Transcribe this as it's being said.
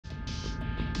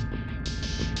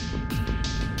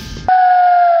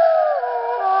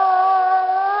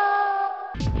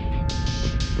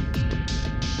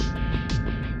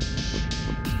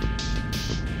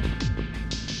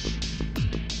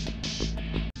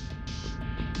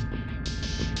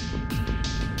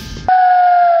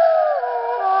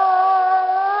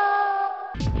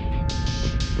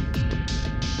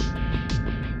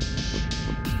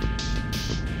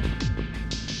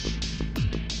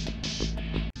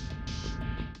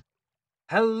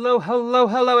Hello, hello,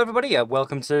 hello, everybody.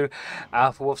 Welcome to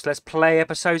AlphaWolfs Let's Play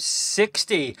episode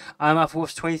 60. I'm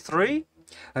AlphaWolfs23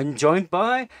 and joined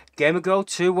by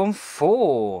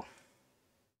GamerGirl214.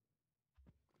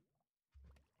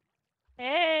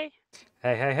 Hey.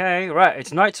 Hey, hey, hey. Right,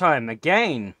 it's nighttime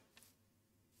again.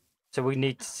 So we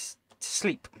need to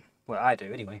sleep. Well, I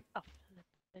do anyway. Oh,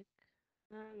 flip.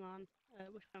 Hang on.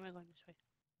 Which way am I going this way?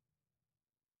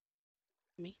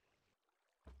 Me?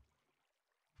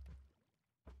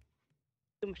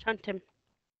 You must hunt him.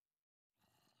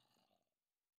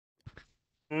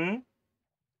 Hmm?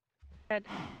 Said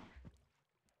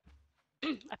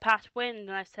I passed wind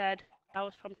and I said that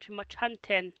was from too much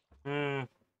hunting. Hmm.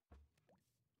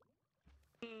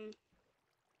 Hmm.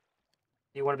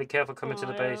 You want to be careful coming to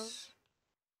the Yeah. base.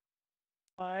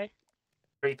 Why?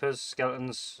 Creepers,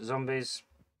 skeletons, zombies.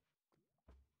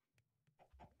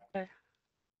 Okay.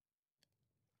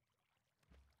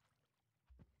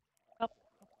 Up,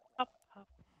 up, up.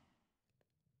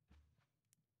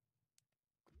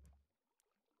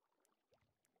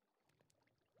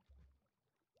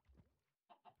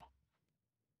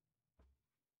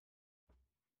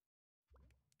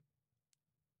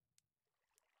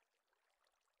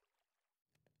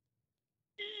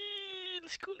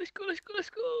 Let's go, let's go, let's go, let's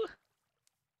go.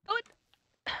 Oh,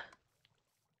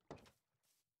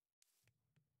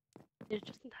 it's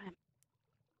just in time.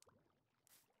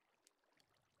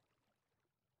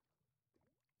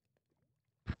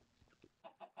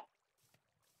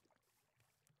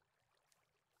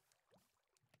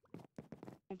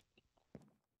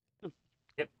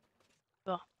 Yep.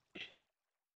 Oh.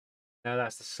 Now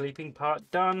that's the sleeping part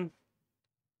done.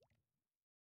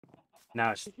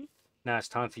 Now it's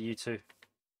time for you to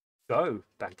go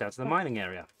back down to the mining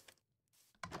area.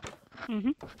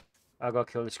 I gotta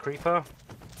kill this creeper.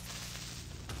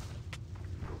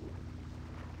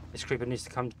 This creeper needs to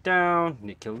come down.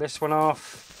 Need to kill this one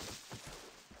off.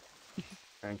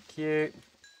 Thank you.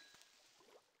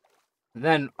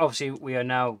 Then, obviously, we are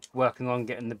now working on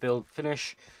getting the build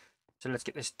finished. So let's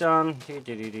get this done.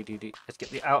 Let's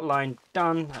get the outline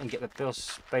done and get the build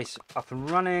space up and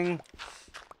running.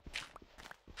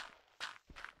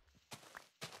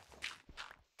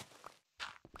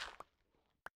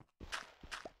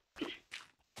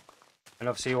 And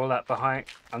obviously all that behind,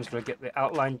 I'm just going to get the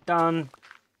outline done.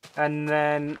 And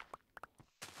then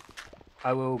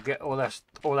I will get all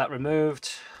that removed.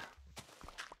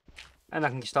 And I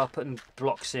can start putting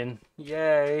blocks in.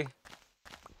 Yay!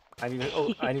 I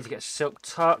need to get Silk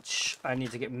Touch. I need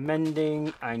to get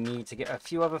Mending. I need to get a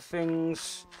few other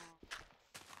things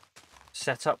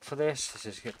set up for this. This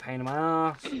is a pain in my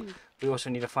ass. We also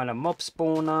need to find a mob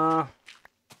spawner.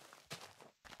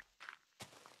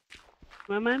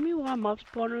 Remind me what a mob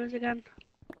spawner is again.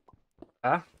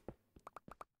 Huh?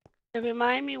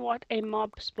 Remind me what a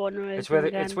mob spawner is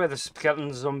It's where the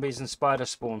skeletons, zombies, and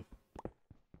spiders spawn.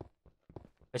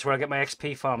 It's where I get my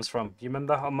XP farms from. You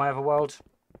remember on my other world?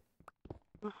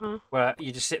 Where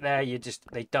you just sit there,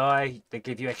 they die, they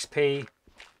give you XP,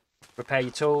 repair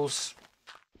your tools.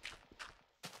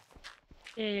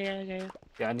 Yeah.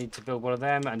 Yeah, I need to build one of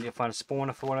them. I need to find a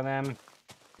spawner for one of them.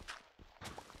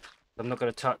 I'm not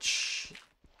going to touch.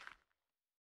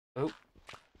 Oh,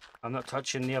 I'm not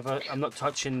touching the other. I'm not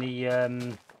touching the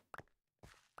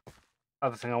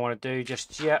other thing I want to do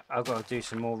just yet. I've got to do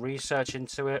some more research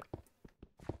into it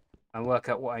and work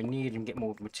out what I need and get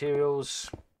more materials.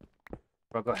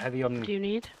 I've got heavy on. What do you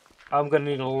need? I'm going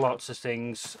to need lots of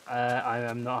things. I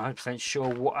am not 100% sure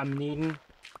what I'm needing,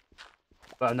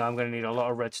 but I know I'm going to need a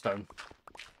lot of redstone.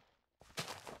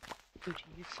 Oh,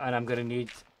 jeez. And I'm going to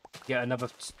need get another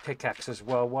pickaxe as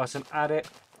well whilst I'm at it.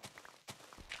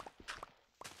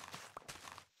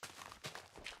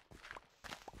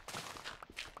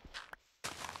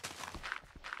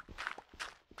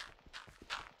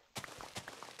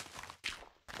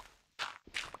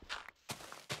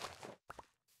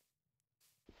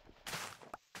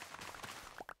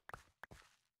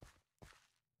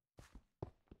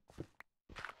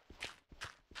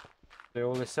 Clear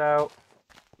all this out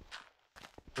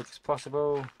as quick as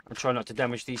possible and try not to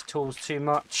damage these tools too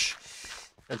much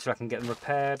until I can get them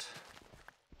repaired.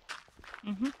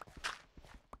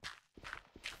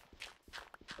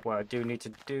 What I do need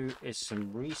to do is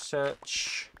some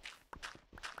research,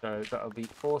 so that'll be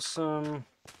awesome.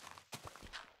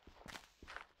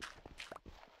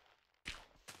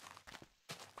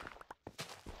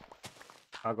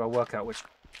 I've got to work out which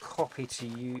copy to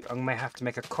use. I may have to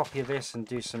make a copy of this and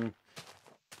do some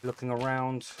looking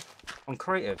around on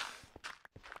creative.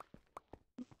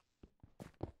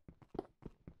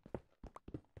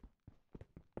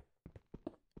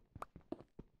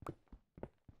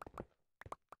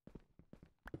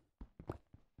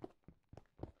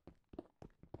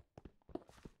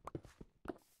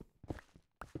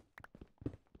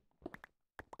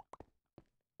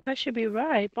 That should be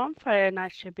right. Bonfire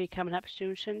night should be coming up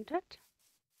soon, shouldn't it?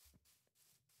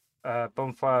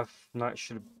 Bonfire night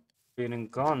should have been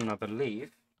and gone, I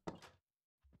believe.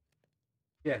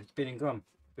 Yeah, it's been and gone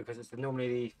because it's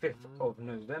normally the 5th of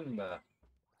November.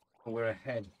 And we're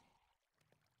ahead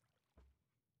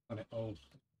on it all.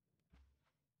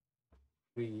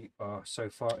 We are so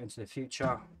far into the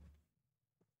future.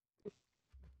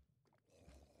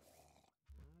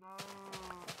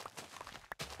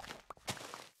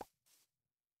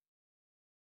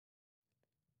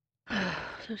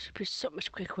 This should be so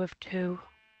much quicker with 2.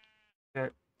 Okay,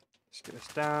 let's get this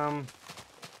down.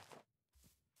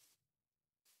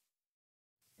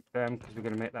 Keep them because we're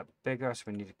going to make that bigger, so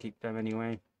we need to keep them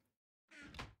anyway.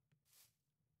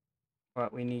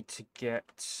 But we need to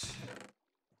get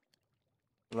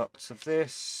lots of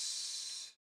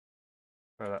this.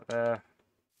 Throw that there.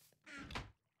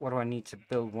 What do I need to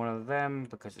build one of them?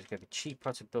 Because it's going to be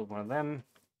cheaper to build one of them.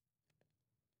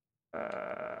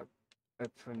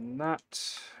 Open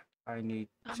that. I need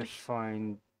to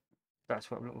find... That's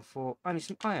what I'm looking for. I need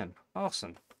some iron.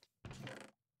 Awesome.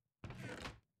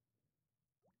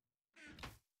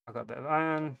 I got a bit of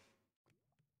iron.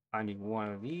 I need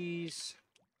one of these.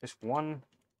 Just one.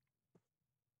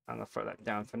 I'm going to throw that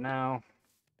down for now.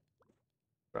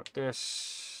 Grab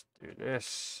this. Do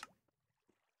this.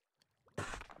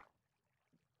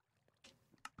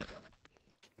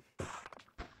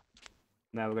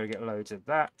 Now we're going to get loads of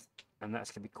that. And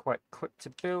that's going to be quite quick to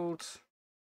build.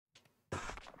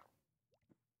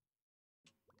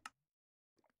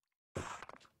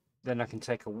 Then I can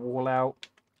take a wall out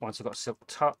once I've got Silk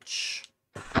Touch.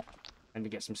 And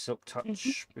to get some Silk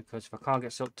Touch, because if I can't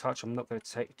get Silk Touch, I'm not going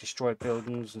to destroy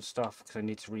buildings and stuff because I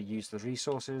need to reuse the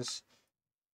resources.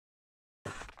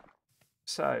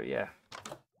 So yeah.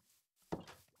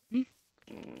 So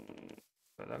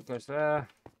that goes there.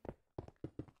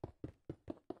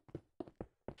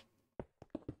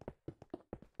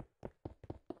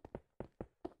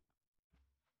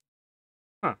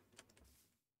 Huh.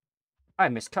 I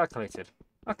miscalculated.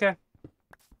 Okay.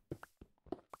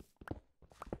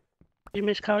 You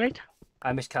miscalculate?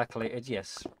 I miscalculated,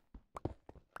 yes.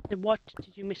 What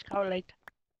did you miscalculate?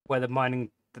 Where the mine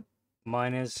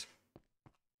is.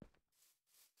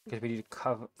 Because we need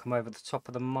to come over the top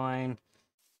of the mine.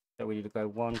 So we need to go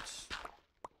once.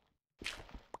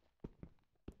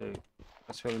 So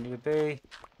that's where we need to be.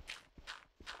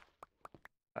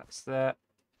 That's that.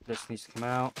 This needs to come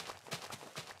out.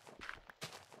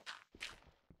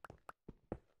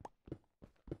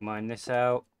 Mine this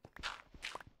out.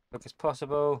 Quick as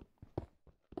possible.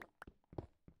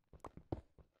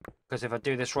 Because if I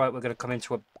do this right, we're going to come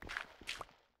into a...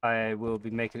 I will be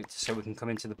making it so we can come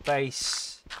into the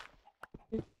base.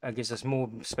 That gives us more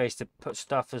space to put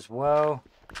stuff as well.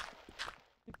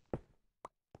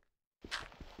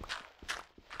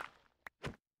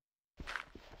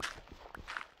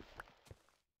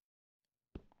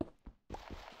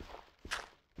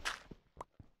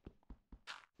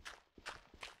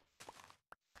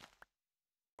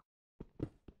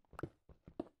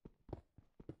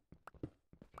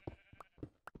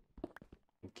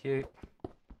 Thank you.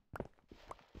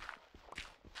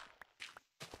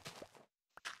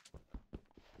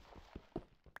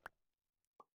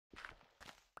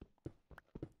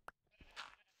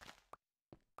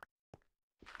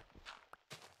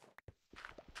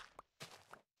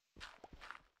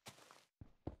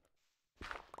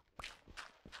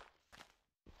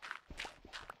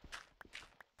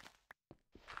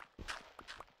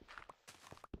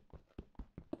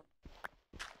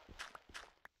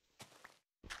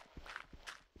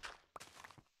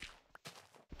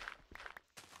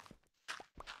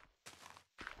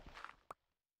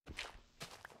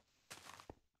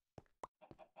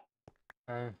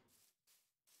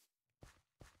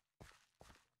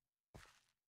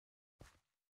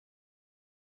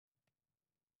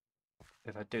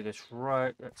 If I do this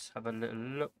right, let's have a little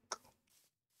look.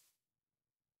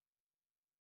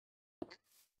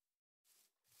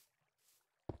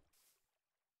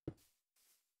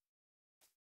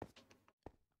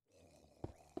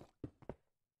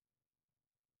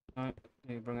 Right,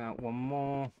 let me bring out one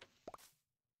more.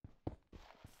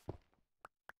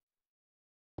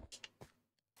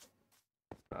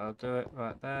 I'll do it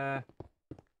right there.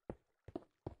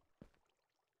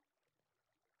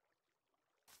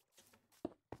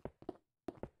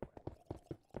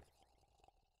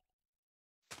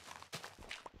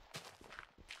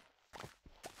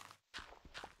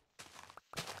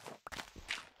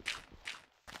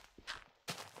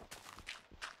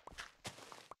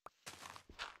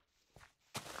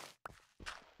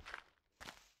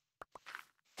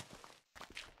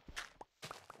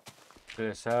 clear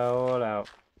this all out.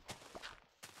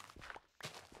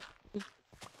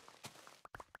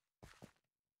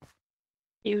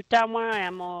 You down where I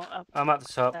am or up? I'm at the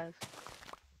top. Stairs?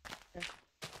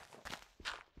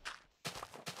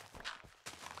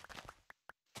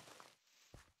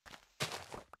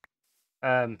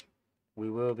 We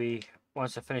will be,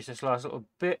 once I finish this last little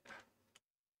bit,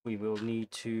 we will need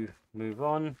to move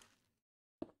on.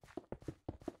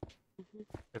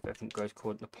 If everything goes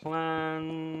according to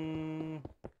plan.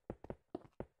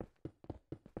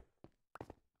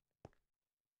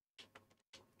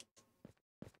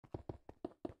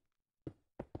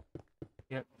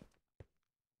 Yep.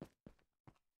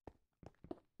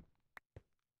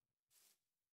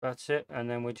 That's it, and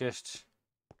then we just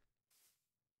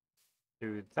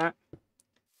do that.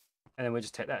 And then we'll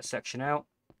just take that section out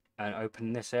and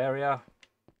open this area.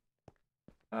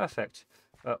 Perfect.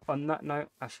 On that note,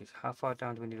 actually, how far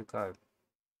down do we need to go?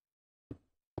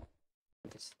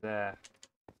 It's there.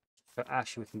 So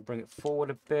actually, we can bring it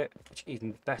forward a bit, which is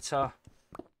even better.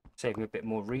 Saving a bit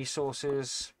more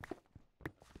resources.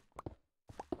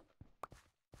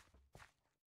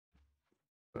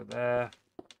 Go there.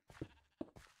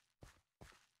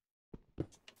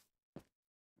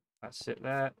 That's it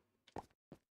there.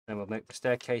 Then we'll make the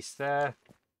staircase there.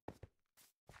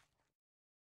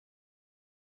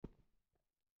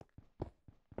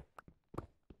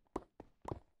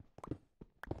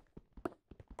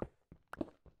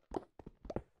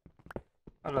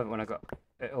 I love it when it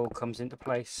all comes into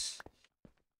place.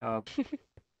 But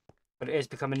it is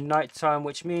becoming nighttime,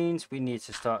 which means we need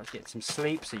to start getting some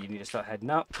sleep. So you need to start heading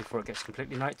up before it gets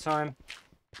completely nighttime.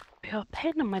 You're a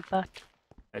pain in my butt.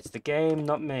 It's the game,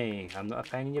 not me. I'm not a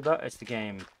pain in your butt. It's the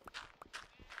game.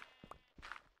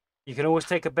 You can always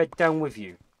take a bed down with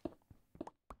you.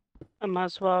 I might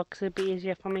as well, because it'd be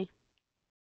easier for me.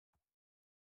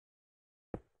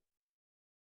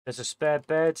 There's a spare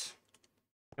bed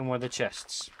in one of the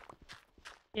chests.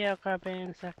 Yeah, I'll grab it in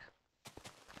a sec.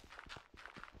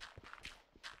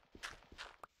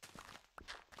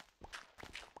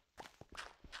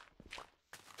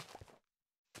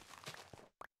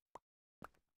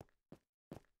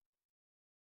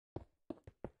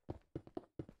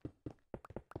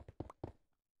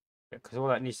 Because all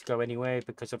that needs to go anyway,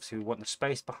 because obviously we want the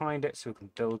space behind it so we can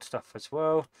build stuff as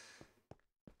well.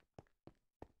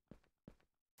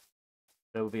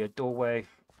 There will be a doorway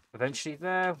eventually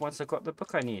there once I've got the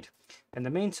book I need. In the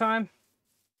meantime,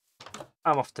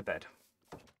 I'm off to bed.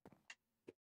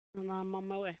 And I'm on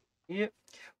my way. Yep.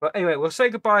 But anyway, we'll say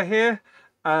goodbye here.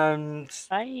 And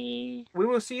Bye. we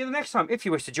will see you the next time. If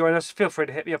you wish to join us, feel free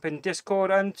to hit me up in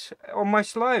Discord and on my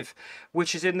live,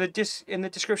 which is in the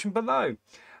description below.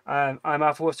 I'm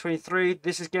AlphaWolfs23.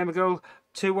 This is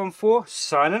GamerGirl214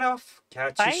 signing off.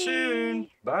 Catch you soon.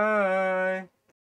 Bye.